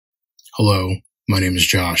Hello, my name is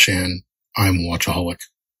Josh, and I'm a watchaholic.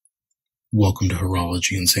 Welcome to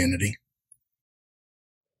Horology Insanity.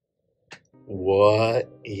 What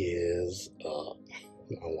is up,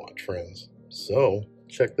 my watch friends? So,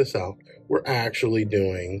 check this out. We're actually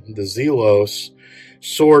doing the Zelos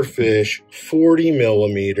Swordfish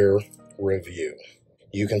 40mm review.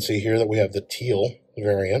 You can see here that we have the teal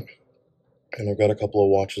variant, and I've got a couple of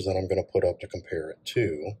watches that I'm going to put up to compare it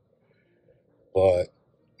to. But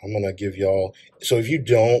I'm going to give y'all, so if you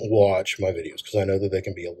don't watch my videos, because I know that they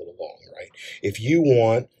can be a little long, right? If you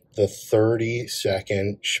want the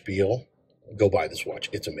 30-second spiel, go buy this watch.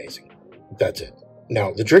 It's amazing. That's it.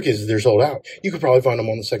 Now, the trick is they're sold out. You could probably find them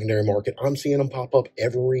on the secondary market. I'm seeing them pop up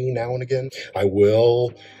every now and again. I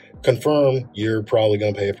will confirm you're probably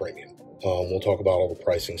going to pay a premium. We'll talk about all the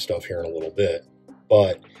pricing stuff here in a little bit.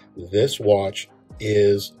 But this watch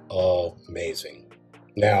is amazing.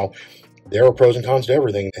 Now, there are pros and cons to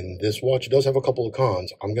everything, and this watch does have a couple of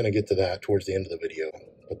cons. I'm going to get to that towards the end of the video.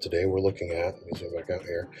 But today we're looking at, let me zoom back out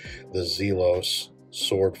here, the Zelos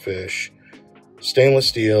Swordfish stainless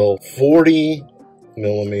steel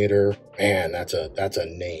 40mm. Man, that's a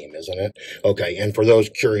name, isn't it? Okay, and for those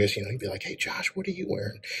curious, you'd be like, hey, Josh, what are you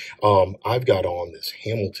wearing? I've got on this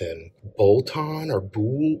Hamilton Bolton or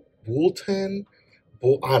Boulton.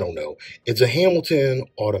 Well, I don't know. It's a Hamilton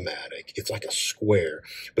automatic. It's like a square.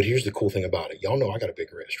 But here's the cool thing about it. Y'all know I got a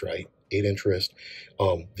big wrist, right? 8-inch wrist.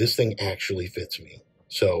 This thing actually fits me.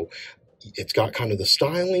 So it's got kind of the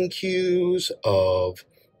styling cues of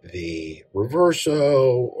the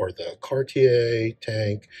Reverso or the Cartier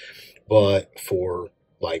tank, but for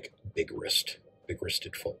like big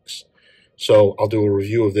wristed folks. So I'll do a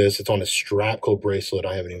review of this. It's on a strap called bracelet.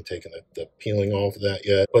 I haven't even taken the peeling off of that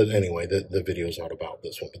yet. But anyway, the video is not about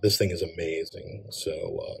this one. But this thing is amazing.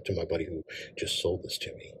 So to my buddy who just sold this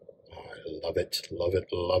to me, I love it, love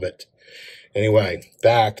it, love it. Anyway,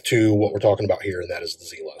 back to what we're talking about here, and that is the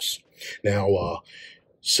Zelos. Now,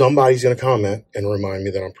 somebody's going to comment and remind me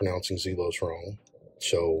that I'm pronouncing Zelos wrong.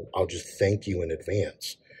 So I'll just thank you in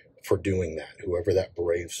advance for doing that, whoever that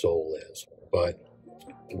brave soul is. But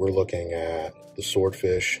we're looking at the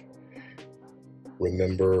Swordfish.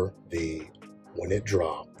 Remember when it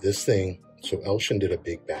dropped, this thing, so Elshin did a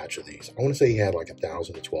big batch of these. I want to say he had like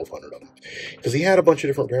 1,000 to 1,200 of them, because he had a bunch of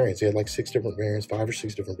different variants. He had like 6 different variants, 5 or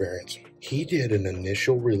 6 different variants. He did an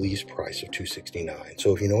initial release price of $269.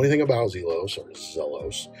 So if you know anything about Zelos or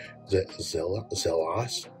Zelos,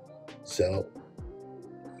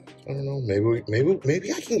 I don't know,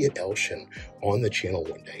 maybe I can get Elshin on the channel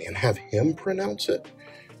one day and have him pronounce it.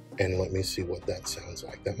 And let me see what that sounds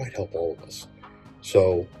like. That might help all of us.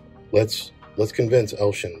 So let's convince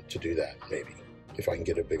Elshin to do that, maybe, if I can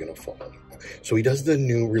get a big enough following. So he does the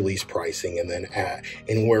new release pricing, and then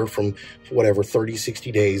anywhere from whatever 30,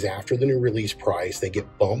 60 days after the new release price, they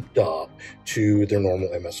get bumped up to their normal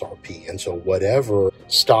MSRP. And so whatever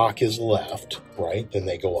stock is left, right, then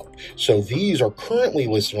they go up. So these are currently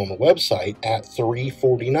listed on the website at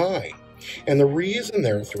 $349. And the reason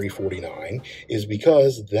they're $349 is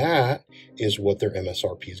because that is what their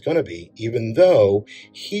MSRP is going to be, even though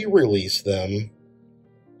he released them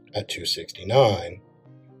at $269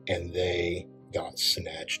 and they got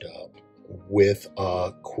snatched up with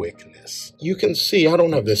a quickness. You can see, I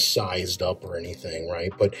don't have this sized up or anything,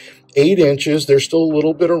 right? But 8 inches, there's still a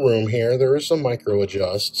little bit of room here. There is some micro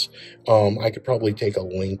adjusts. I could probably take a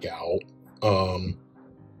link out,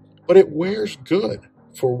 but it wears good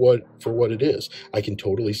for what it is. I can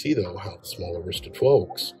totally see, though, how the smaller wristed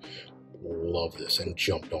folks love this and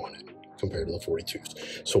jumped on it compared to the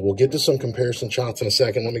 42s. So we'll get to some comparison shots in a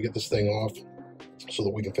second. Let me get this thing off so that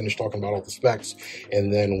we can finish talking about all the specs,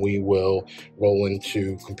 and then we will roll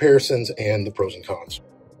into comparisons and the pros and cons.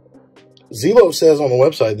 Zelos says on the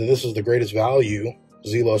website that this is the greatest value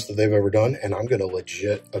Zelos that they've ever done, and I'm going to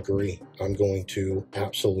legit agree. I'm going to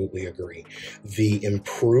absolutely agree. The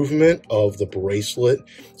improvement of the bracelet,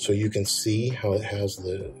 so you can see how it has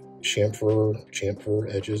the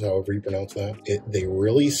chamfer edges, however you pronounce that. They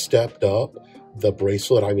really stepped up the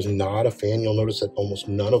bracelet. I was not a fan. You'll notice that almost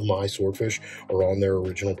none of my Swordfish are on their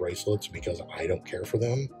original bracelets because I don't care for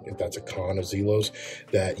them. If that's a con of Zelos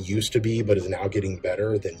that used to be but is now getting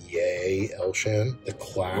better, then yay, Elshin. The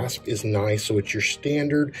clasp is nice, so it's your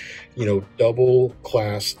standard, double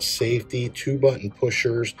clasp safety, 2-button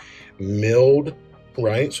pushers, milled,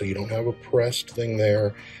 right? So you don't have a pressed thing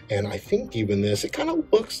there. And I think even this, it kind of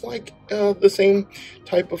looks like the same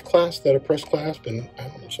type of clasp that a press clasp, and I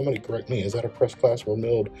don't know, somebody correct me, is that a press clasp or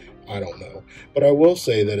milled? I don't know. But I will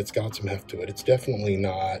say that it's got some heft to it. It's definitely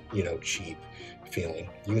not, cheap feeling.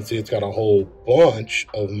 You can see it's got a whole bunch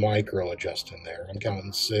of micro adjust in there. I'm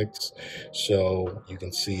counting 6, so you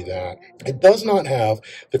can see that. It does not have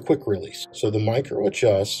the quick release. So the micro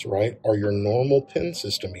adjusts, right, are your normal pin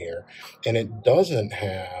system here, and it doesn't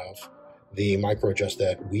have the micro adjust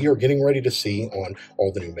that we are getting ready to see on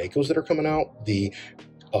all the new Makos that are coming out, the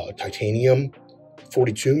titanium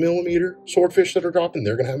 42mm swordfish that are dropping.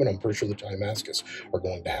 They're going to have it. I'm pretty sure the Timascus are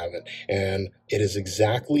going to have it. And it is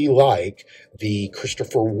exactly like the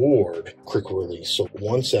Christopher Ward quick release. So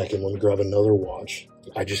 1 second, let me grab another watch.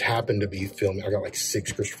 I just happened to be filming. I got like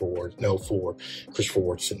 4 Christopher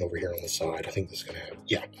Wards sitting over here on the side. I think this is going to have,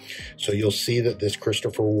 yeah. So you'll see that this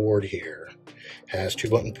Christopher Ward here has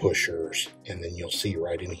 2-button pushers, and then you'll see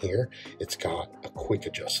right in here, it's got a quick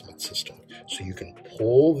adjustment system. So you can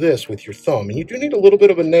pull this with your thumb, and you do need a little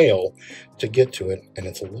bit of a nail to get to it, and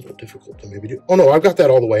it's a little difficult to maybe do. Oh no, I've got that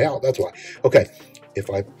all the way out, that's why. Okay, if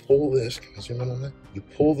I pull this, can I zoom in on that? You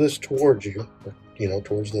pull this towards you, you know,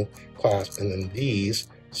 towards the clasp, and then these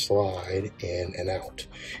slide in and out.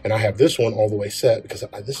 And I have this one all the way set because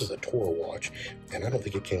this is a Toro watch, and I don't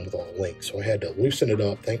think it came with all the links, so I had to loosen it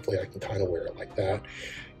up. Thankfully, I can kind of wear it like that.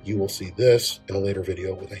 You will see this in a later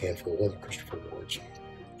video with a handful of other Christopher Wards.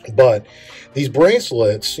 But these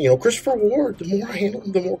bracelets, you know, Christopher Ward, the more I handle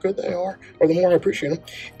them, the more good they are, or the more I appreciate them.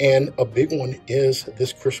 And a big one is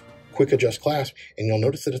this quick adjust clasp, and you'll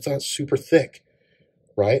notice that it's not super thick,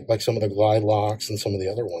 right? Like some of the glide locks and some of the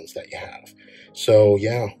other ones that you have. So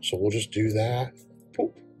yeah, so we'll just do that.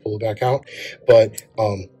 Pull it back out. But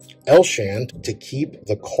Elshan, to keep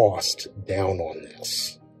the cost down on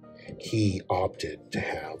this, he opted to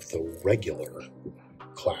have the regular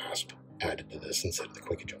clasp added to this instead of the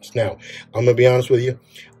quick adjust. Now, I'm gonna be honest with you.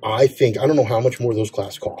 I don't know how much more those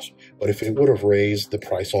clasps cost, but if it would have raised the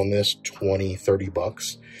price on this 20, 30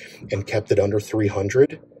 bucks and kept it under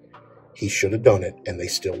 300, he should have done it, and they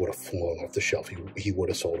still would have flown off the shelf. He would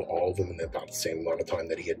have sold all of them in about the same amount of time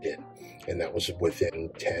that he had did. And that was within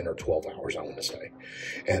 10 or 12 hours, I want to say.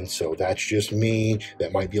 And so that's just me.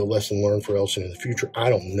 That might be a lesson learned for Elson in the future. I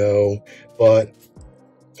don't know. But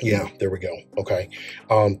yeah, there we go. Okay.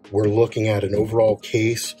 We're looking at an overall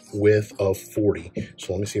case width of 40.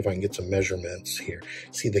 So let me see if I can get some measurements here.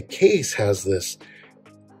 See, the case has this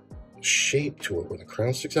shape to it where the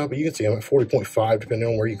crown sticks out, but you can see I'm at 40.5 depending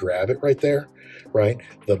on where you grab it right there, right?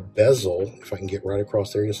 The bezel, if I can get right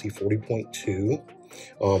across there, you'll see 40.2.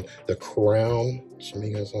 The crown, some of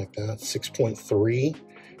you guys like that, 6.3,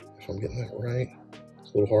 if I'm getting that right.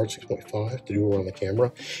 It's a little hard, 6.5 to do around the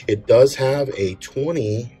camera. It does have a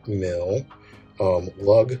 20mm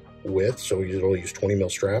lug width, so it'll use 20mm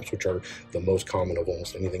straps, which are the most common of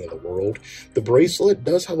almost anything in the world. The bracelet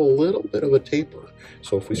does have a little bit of a taper,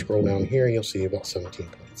 so if we scroll down here, you'll see about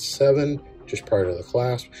 17.7 just prior to the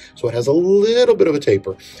clasp, so it has a little bit of a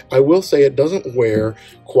taper. I will say it doesn't wear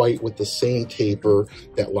quite with the same taper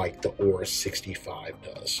that like the Aura 65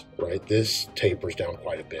 does, right? This tapers down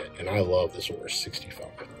quite a bit, and I love this Aura 65.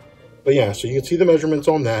 But yeah, so you can see the measurements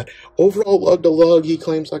on that. Overall lug to lug, he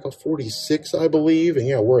claims like a 46, I believe. And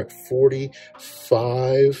yeah, we're at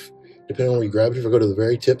 45, depending on where you grab it. If I go to the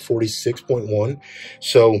very tip, 46.1.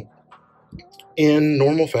 So in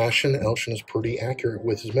normal fashion, Elshan is pretty accurate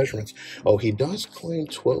with his measurements. Oh, he does claim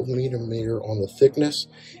 12mm on the thickness,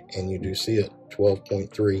 and you do see it,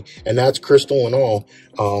 12.3. And that's crystal and all.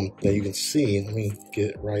 Now you can see, let me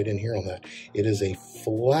get right in here on that. It is a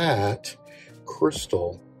flat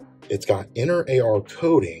crystal. It's got inner AR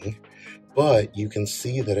coating, but you can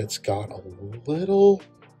see that it's got a little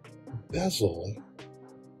bezel,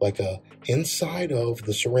 like a inside of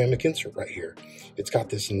the ceramic insert right here. It's got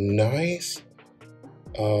this nice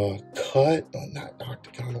cut, not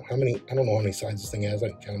octagonal, I don't know how many sides this thing has, I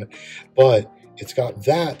can count it, but it's got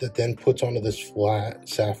that then puts onto this flat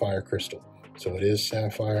sapphire crystal. So it is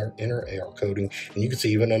sapphire, inner AR coating. And you can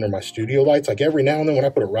see even under my studio lights, like every now and then when I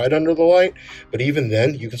put it right under the light, but even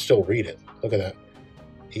then you can still read it. Look at that.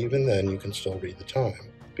 Even then you can still read the time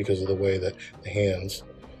because of the way that the hands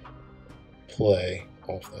play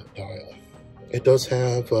off that dial. It does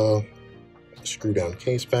have a screw down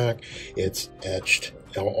case back. It's etched.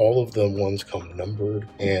 Now all of the ones come numbered.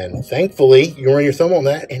 And thankfully you run your thumb on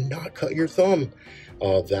that and not cut your thumb.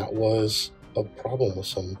 That was a problem with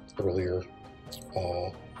some earlier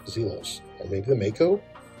Zelos, or maybe the Mako,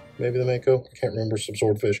 I can't remember. Some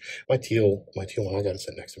swordfish, my teal one, I got it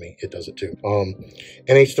sitting next to me, it does it too.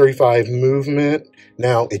 NH35 movement.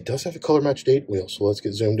 Now it does have a color match date wheel, so let's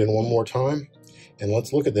get zoomed in one more time and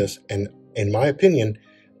let's look at this. And in my opinion,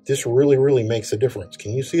 this really makes a difference.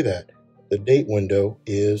 Can you see that the date window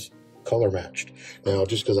is color matched? Now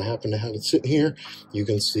just because I happen to have it sitting here, you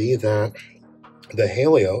can see that The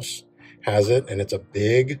Helios has it, and it's a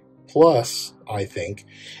big plus, I think,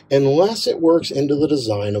 unless it works into the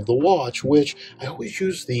design of the watch, which I always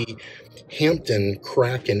use the Hampton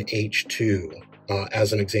Kraken H2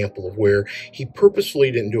 as an example of where he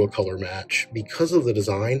purposefully didn't do a color match because of the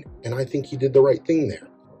design, and I think he did the right thing there.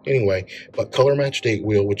 Anyway, but color match date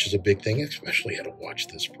wheel, which is a big thing, especially at a watch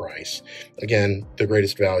this price. Again, the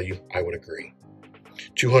greatest value, I would agree.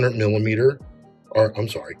 200 meter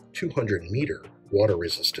water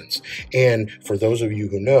resistance. And for those of you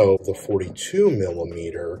who know, the 42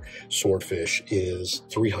 millimeter Swordfish is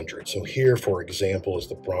 300. So here, for example, is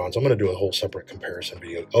the bronze. I'm going to do a whole separate comparison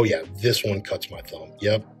video. Oh yeah, this one cuts my thumb.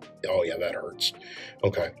 Yep. Oh yeah, that hurts.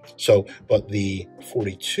 Okay. So, but the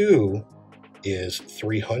 42 is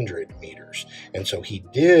 300 meters. And so he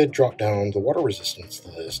did drop down the water resistance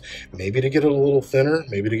to this, maybe to get it a little thinner,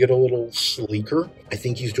 maybe to get a little sleeker. I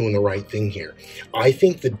think he's doing the right thing here. I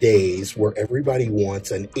think the days where everybody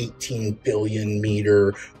wants an 18 billion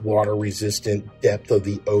meter water resistant depth of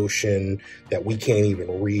the ocean that we can't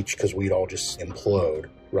even reach because we'd all just implode,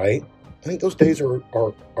 right? I think those days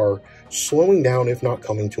are slowing down, if not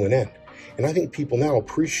coming to an end. And I think people now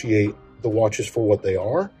appreciate the watches for what they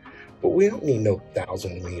are. But we don't need no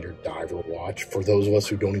 1,000-meter diver watch for those of us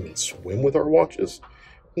who don't even swim with our watches.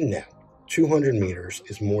 No, 200 meters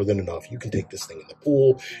is more than enough. You can take this thing in the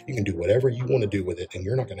pool. You can do whatever you want to do with it, and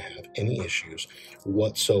you're not going to have any issues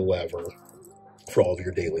whatsoever for all of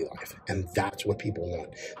your daily life. And that's what people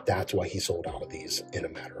want. That's why he sold out of these in a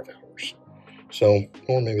matter of hours. So,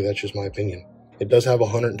 or maybe that's just my opinion. It does have a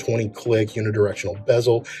 120 click unidirectional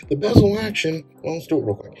bezel. The bezel action, well, let's do it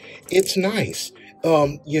real quick. It's nice.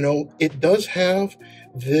 You know, it does have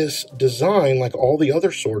this design like all the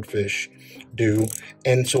other Swordfish do,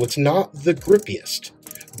 and so it's not the grippiest,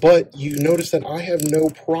 but you notice that I have no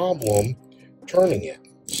problem turning it.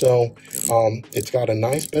 So it's got a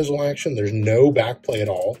nice bezel action. There's no back play at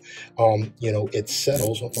all. You know, it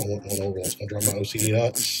settles. If I want one over, that's gonna drive my OCD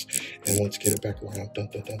nuts. And let's get it back around. Dun,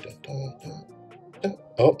 dun, dun, dun, dun, dun.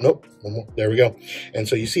 Oh, nope, one more. There we go. And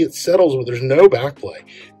so you see it settles, but there's no backplay.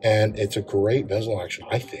 And it's a great bezel action,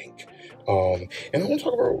 I think. And I want to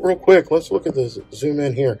talk about real quick. Let's look at this, zoom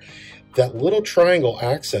in here. That little triangle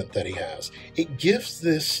accent that he has, it gives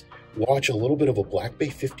this watch a little bit of a Black Bay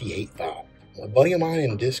 58 vibe. A buddy of mine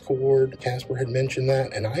in Discord, Casper, had mentioned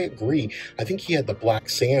that, and I agree. I think he had the Black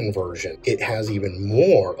Sand version. It has even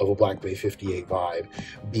more of a Black Bay 58 vibe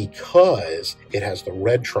because it has the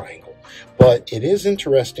red triangle. But it is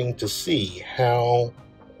interesting to see how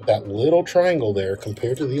that little triangle there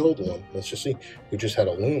compared to the old one. Let's just see. We just had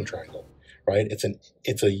a lumen triangle, right? It's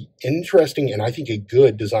a interesting and I think a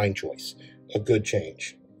good design choice, a good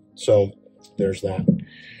change. So there's that.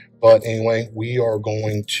 But anyway, we are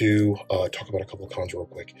going to talk about a couple of cons real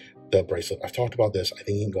quick. The bracelet, I've talked about this. I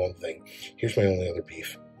think he can go on the thing. Here's my only other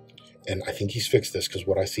beef. And I think he's fixed this because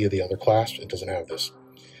what I see of the other clasp, it doesn't have this.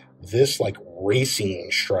 This like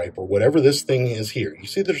racing stripe or whatever this thing is here. You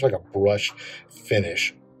see there's like a brush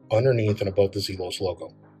finish underneath and above the Zelos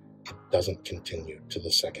logo. It doesn't continue to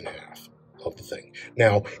the second half of the thing.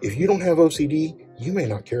 Now, if you don't have OCD, you may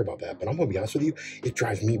not care about that, but I'm going to be honest with you, it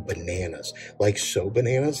drives me bananas. Like so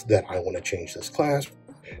bananas that I want to change this clasp.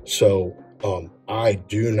 So I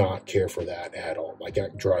do not care for that at all. Like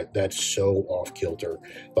that's so off kilter.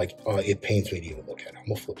 Like it pains me to even look at it. I'm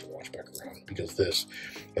gonna flip the watch back around because this,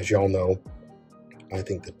 as y'all know, I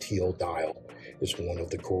think the teal dial is one of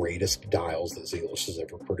the greatest dials that Zelos has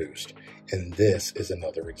ever produced. And this is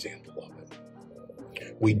another example of it.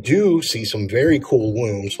 We do see some very cool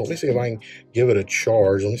looms. So let me see if I can give it a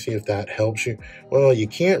charge. Let me see if that helps you. Well, you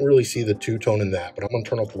can't really see the two-tone in that, but I'm going to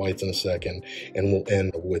turn off the lights in a second and we'll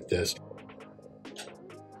end with this.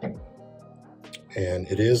 And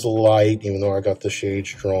it is light, even though I got the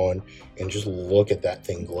shades drawn. And just look at that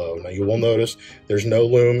thing glow. Now you will notice there's no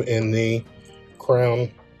lume in the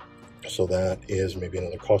crown. So that is maybe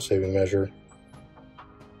another cost-saving measure.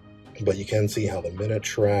 But you can see how the minute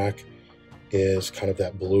track is kind of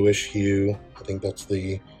that bluish hue. I think that's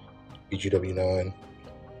the BGW9.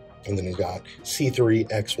 And then you've got C3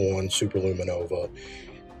 X1 Super Luminova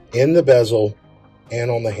in the bezel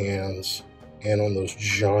and on the hands and on those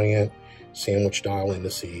giant sandwich dial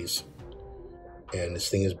indices. And this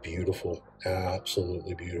thing is beautiful,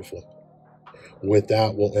 absolutely beautiful. With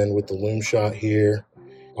that, we'll end with the lume shot here.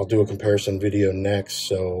 I'll do a comparison video next,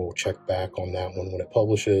 so check back on that one when it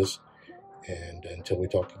publishes. And until we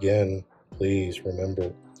talk again, please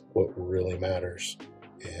remember what really matters,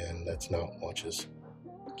 and that's not watches.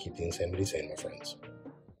 Keep the insanity sane, my friends.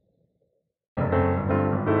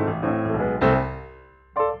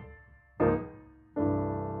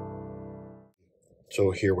 So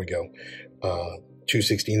here we go.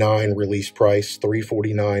 $269 release price,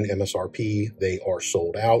 $349 MSRP. They are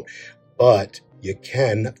sold out, but you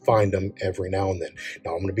can find them every now and then.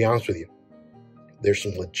 Now, I'm going to be honest with you. There's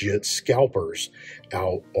some legit scalpers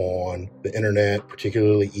out on the internet,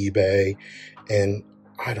 particularly eBay. And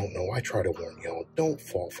I don't know, I try to warn y'all, don't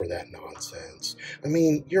fall for that nonsense. I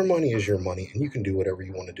mean, your money is your money and you can do whatever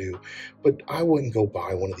you want to do, but I wouldn't go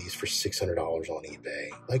buy one of these for $600 on eBay.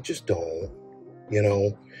 Like, just don't, you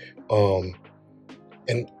know?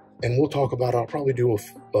 And we'll talk about it. I'll probably do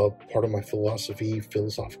a part of my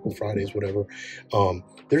philosophical Fridays, whatever.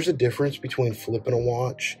 There's a difference between flipping a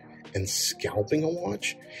watch and scalping a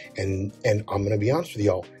watch. And I'm going to be honest with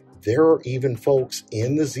y'all, there are even folks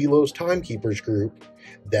in the Zelos Timekeepers group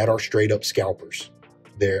that are straight up scalpers.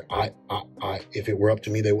 If it were up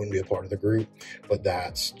to me, they wouldn't be a part of the group, but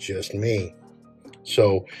that's just me.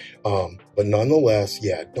 So, but nonetheless,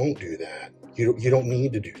 yeah, don't do that. You don't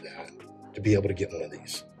need to do that to be able to get one of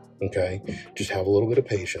these. Okay, just have a little bit of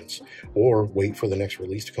patience, or wait for the next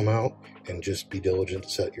release to come out and just be diligent to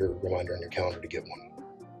set your reminder on your calendar to get one.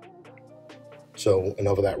 So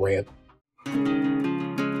enough of that rant.